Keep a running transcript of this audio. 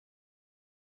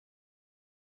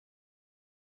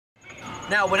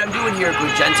Now, what I'm doing here,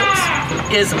 good gentles,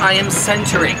 is I am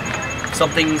centering.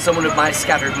 Something someone of my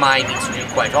scattered mind needs to do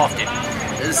quite often.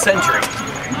 Is centering.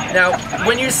 Now,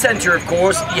 when you center, of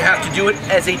course, you have to do it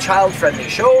as a child-friendly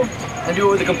show and do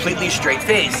it with a completely straight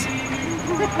face.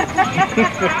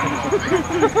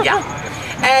 Yeah.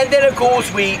 And then, of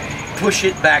course, we push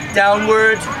it back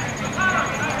downward.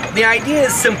 The idea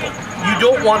is simple. You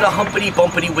don't want a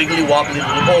humpity-bumpity, wiggly-wobbly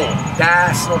little bowl.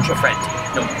 That's not your friend.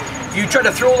 No. If you try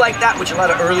to throw like that, which a lot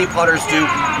of early potters do,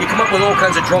 you come up with all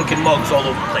kinds of drunken mugs all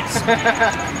over the place.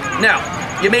 Now,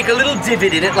 you make a little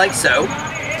divot in it like so.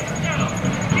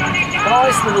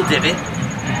 Nice little divot.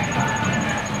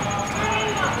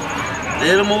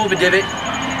 Little more of a divot.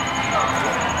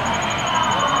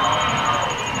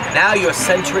 Now you're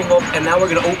centering up, and now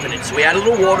we're going to open it. So we add a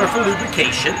little water for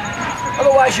lubrication.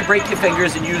 Otherwise, you break your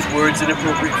fingers and use words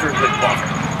inappropriate for a good potter.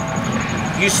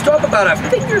 You stop about a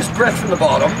finger's breadth from the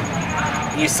bottom,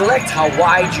 and you select how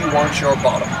wide you want your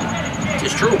bottom. It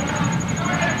is true.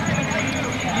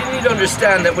 You need to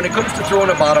understand that when it comes to throwing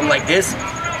a bottom like this,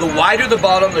 the wider the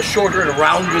bottom, the shorter and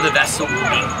rounder the vessel will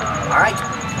be. Alright?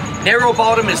 Narrow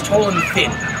bottom is tall and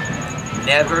thin.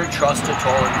 Never trust a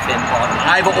tall and thin bottom.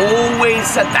 I've always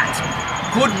said that.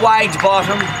 Good wide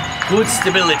bottom, good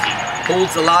stability.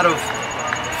 Holds a lot of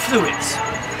fluids.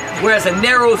 Whereas a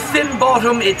narrow, thin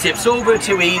bottom, it tips over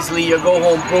too easily. You go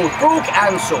home broke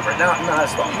and sober. No,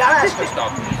 stop. No, that's just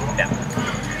not. Yeah.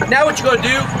 Now what you're going to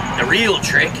do, the real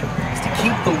trick, is to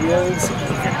keep the walls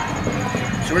even.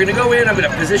 So we're going to go in, I'm going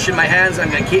to position my hands, I'm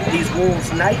going to keep these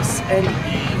walls nice and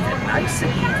even. Nice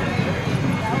and even.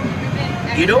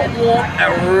 You don't want a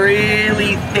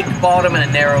really thick bottom and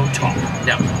a narrow top.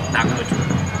 No, not good.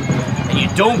 And you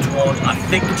don't want a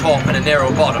thick top and a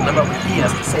narrow bottom. Remember what he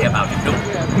has to say about it. No.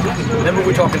 Remember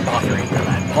we're talking pottery.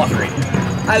 Pottery.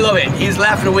 I love it. He's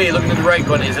laughing away, looking at the right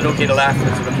one. Is it okay to laugh? Is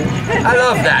it okay? I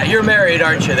love that. You're married,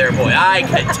 aren't you there, boy? I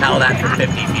can tell that from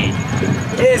 50 feet.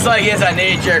 It's like it's a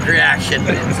knee-jerk reaction.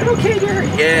 Is it okay, dear?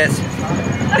 Yes.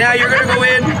 Now you're going to go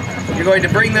in. You're going to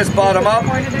bring this bottom up,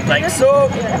 like so.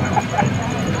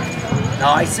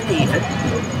 Nice and even.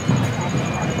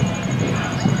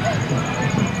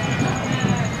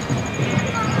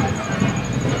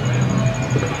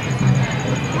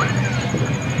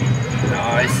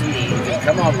 Nice and even.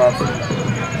 Come on, love.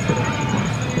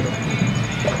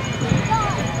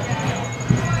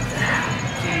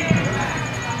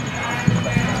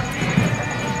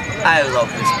 I love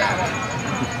this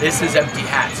band. This is Empty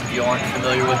Hats, if you aren't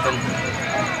familiar with them.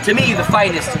 To me, the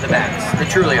finest of the bands. They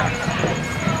truly are.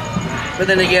 But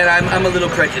then again, I'm a little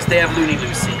prejudiced. They have Looney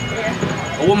Lucy.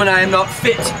 A woman I am not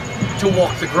fit to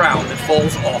walk the ground that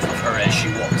falls off of her as she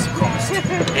walks across.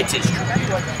 It is true.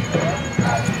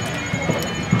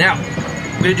 Now,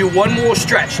 I'm going to do one more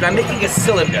stretch, and I'm making a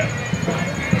cylinder.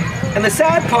 And the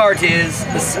sad part is,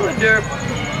 the cylinder,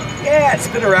 yeah, it's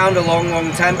been around a long,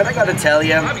 long time, but I gotta tell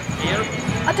you,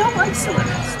 I don't like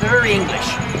cylinders. They're very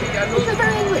English. They're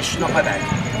very English, not my bag.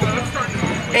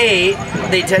 A,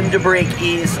 they tend to break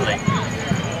easily.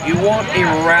 You want a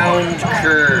round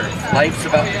curve. Life's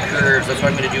about the curves. That's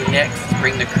what I'm going to do next, is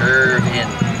bring the curve in.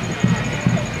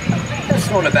 That's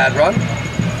not a bad run.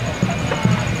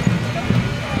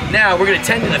 Now, we're going to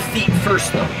tend to the feet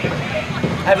first, though.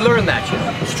 I've learned that, you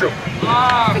know. It's true.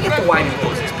 Forget the winding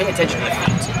poses. Pay attention to the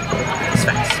feet. It's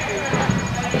fast.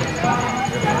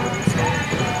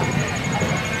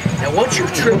 Now, once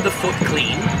you've trimmed the foot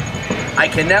clean, I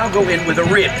can now go in with a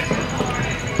rib.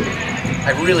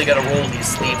 I've really got to roll these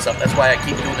sleeves up. That's why I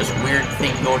keep doing this weird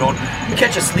thing going on. You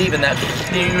catch a sleeve in that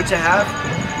thing to have,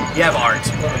 you have art.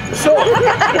 So,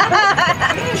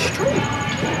 it's true.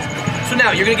 So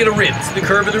now you're going to get a rib. See the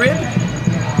curve of the rib?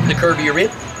 The curve of your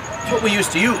rib? It's what we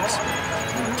used to use.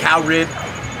 Cow rib,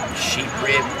 sheep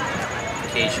rib,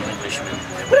 occasional Englishman.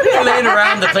 Whatever you're laying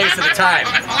around the place at the time.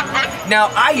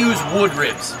 Now, I use wood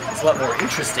ribs. It's a lot more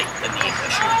interesting than the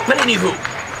English. But anywho,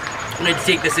 I'm going to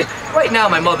take this in. Right now,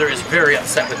 my mother is very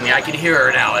upset with me. I can hear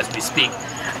her now as we speak.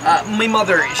 My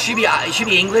mother, she be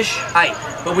English, aye,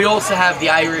 but we also have the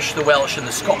Irish, the Welsh, and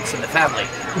the Scots in the family.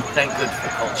 Thank good for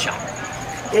culture.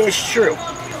 It's true.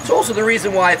 It's also the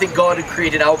reason why I think God had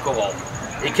created alcohol.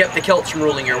 It kept the Celts from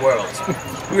ruling your world.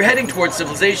 We were heading towards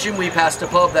civilization, we passed a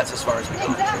pub, that's as far as we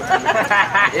go.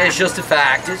 It's just a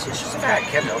fact, it's just a fact,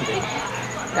 can't help it.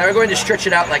 Now we're going to stretch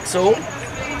it out like so.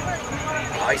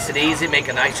 Nice and easy, make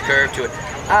a nice curve to it.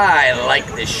 I like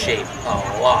this shape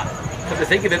a lot. Come to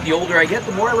think of it, the older I get,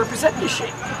 the more I represent this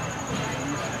shape.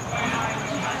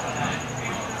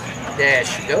 There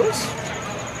she goes.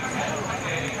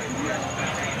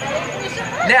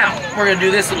 Now, we're going to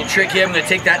do this little trick here. I'm going to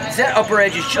take that upper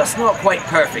edge is just not quite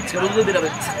perfect. It's got a little bit of a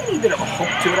tiny bit of a hump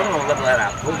to it. I'm going to level that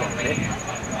out. Hold on a minute.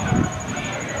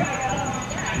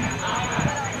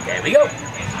 There we go.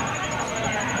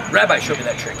 Rabbi showed me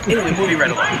that trick. Anyway, moving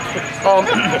right along.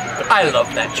 I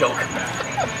love that joke.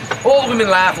 All the women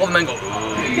laugh, all the men go,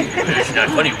 it's not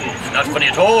funny, Wolf. Not funny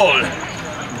at all.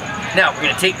 Now, we're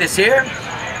going to take this here,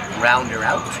 round her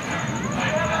out.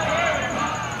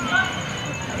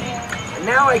 And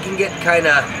now I can get kind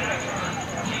of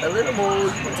a little more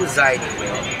designy with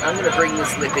it. I'm going to bring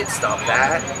this lip in, stop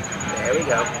that. There we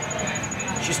go.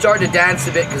 She's starting to dance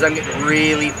a bit because I'm getting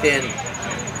really thin.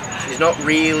 She's not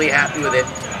really happy with it.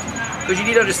 Because you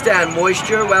need to understand,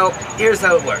 moisture, well, here's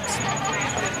how it works.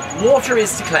 Water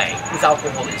is to clay as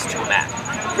alcohol is to a man.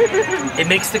 It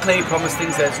makes the clay promise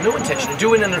things that it has no intention of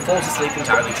doing and then falls asleep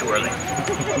entirely too early.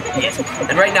 Yes,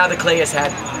 and right now the clay has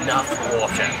had enough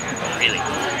water, really.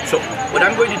 So what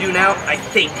I'm going to do now, I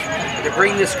think, to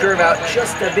bring this curve out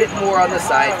just a bit more on the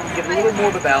side, give it a little more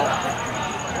of a bell.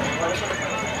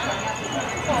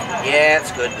 Yeah,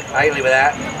 it's good. I can live with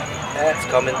that. That's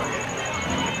coming.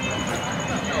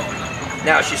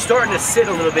 Now she's starting to sit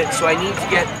a little bit, so I need to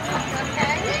get,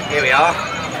 here we are,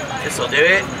 this will do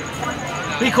it.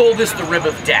 We call this the rib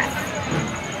of death.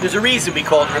 There's a reason we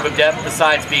call it the rib of death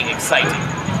besides being exciting.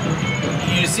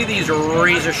 You see these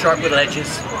razor sharp little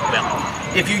edges? Well,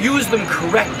 if you use them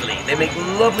correctly, they make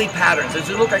lovely patterns.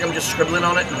 It look like I'm just scribbling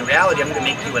on it, in reality I'm going to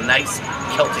make you a nice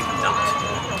Celtic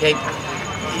knot. Okay?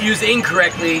 Used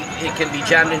incorrectly, it can be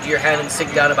jammed into your hand and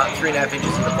sink down about 3.5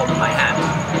 inches in the palm of my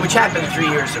hand, which happened 3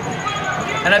 years ago.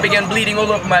 And I began bleeding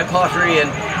all over my pottery,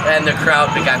 and the crowd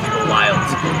began to go wild.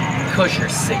 Because you're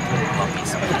sick little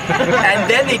puppies. And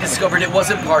then they discovered it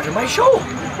wasn't part of my show.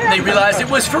 And they realized it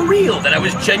was for real, that I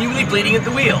was genuinely bleeding at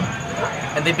the wheel.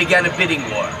 And they began a bidding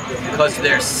war, because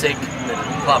they're sick little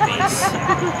puppies.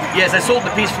 Yes, I sold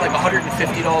the piece for like $150.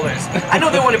 I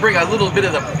know they want to bring a little bit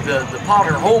of the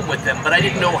potter home with them, but I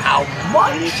didn't know how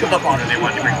much of the potter they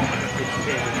wanted to bring home with them.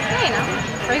 Yeah, you know,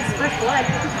 raise first blood.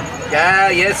 Yeah,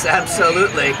 yes,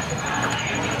 absolutely.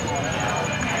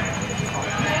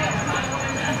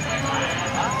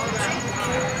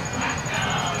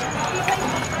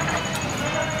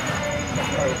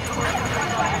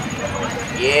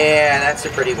 Yeah, that's a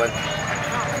pretty one.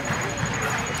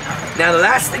 Now the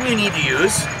last thing you need to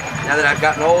use, now that I've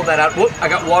gotten all that out, whoop, I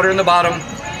got water in the bottom.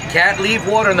 Can't leave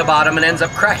water in the bottom and ends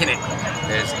up cracking it.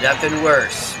 There's nothing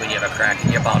worse when you have a crack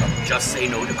in your bottom. Just say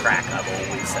no to crack. I've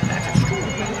always said that. It's true.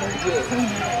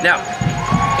 Now,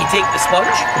 you take the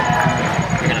sponge,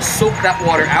 you're going to soak that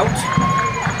water out.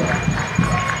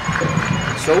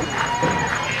 So.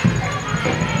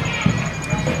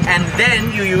 And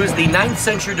then you use the 9th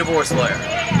century divorce lawyer.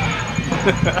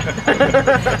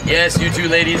 Yes, you two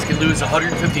ladies can lose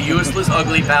 150 useless,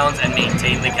 ugly pounds and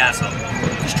maintain the castle.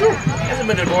 It's true. There hasn't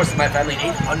been a divorce in my family in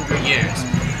 800 years.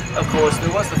 Of course,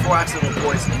 there was the 4 accidental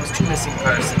poisonings, 2 missing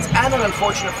persons, and an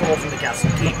unfortunate fall from the castle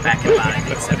gate back in about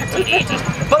the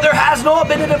 1780s. But there has not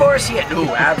been a divorce yet.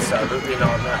 No, absolutely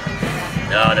not.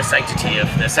 No, the sanctity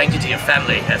of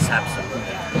family. Yes, absolutely.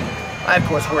 I of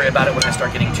course worry about it when I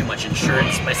start getting too much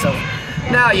insurance myself.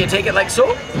 Now you take it like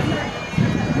so.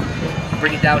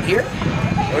 Bring it down here.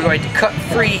 We're going to cut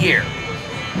free here.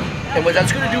 And what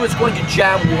that's going to do is going to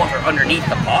jam water underneath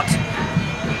the pot,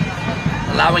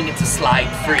 allowing it to slide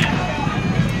free.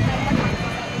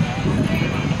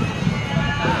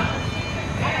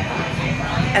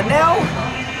 And now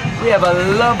we have a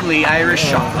lovely Irish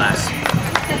shot glass.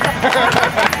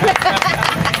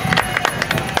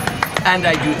 And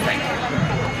I do thank you.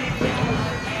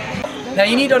 Now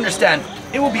you need to understand,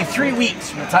 it will be 3 weeks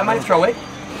from the time I throw it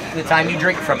to the time you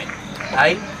drink from it.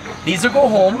 Right? These will go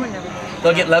home,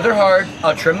 they'll get leather hard,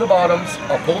 I'll trim the bottoms,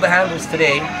 I'll pull the handles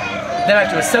today, then I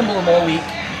have to assemble them all week,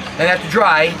 then I have to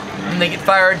dry, and they get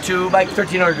fired to like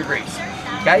 1300 degrees.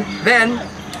 Okay? Then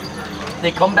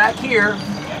they come back here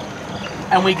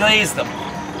and we glaze them.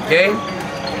 Okay?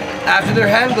 After they're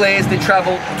hand glazed, they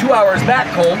travel 2 hours back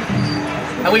home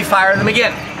and we fire them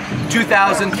again.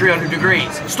 2,300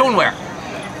 degrees. Stoneware.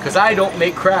 Because I don't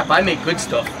make crap, I make good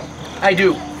stuff. I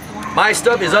do. My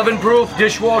stuff is oven proof,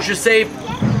 dishwasher safe,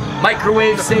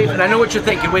 microwave safe, and I know what you're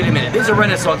thinking, wait a minute, this is a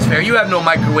Renaissance fair, you have no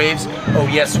microwaves. Oh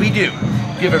yes, we do.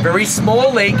 If you have a very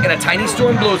small lake and a tiny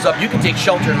storm blows up, you can take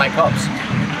shelter in my cups.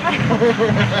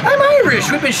 I'm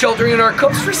Irish, we've been sheltering in our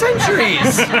cups for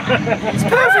centuries. It's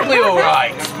perfectly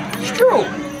alright. It's true.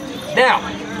 Now,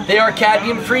 they are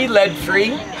cadmium free, lead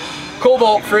free,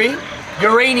 cobalt free,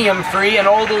 uranium free, and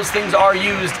all those things are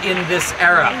used in this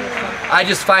era. I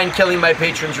just find killing my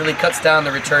patrons really cuts down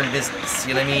the return business,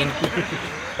 you know what I mean?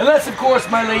 Unless, of course,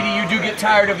 my lady, you do get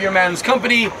tired of your man's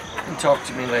company and talk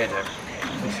to me later.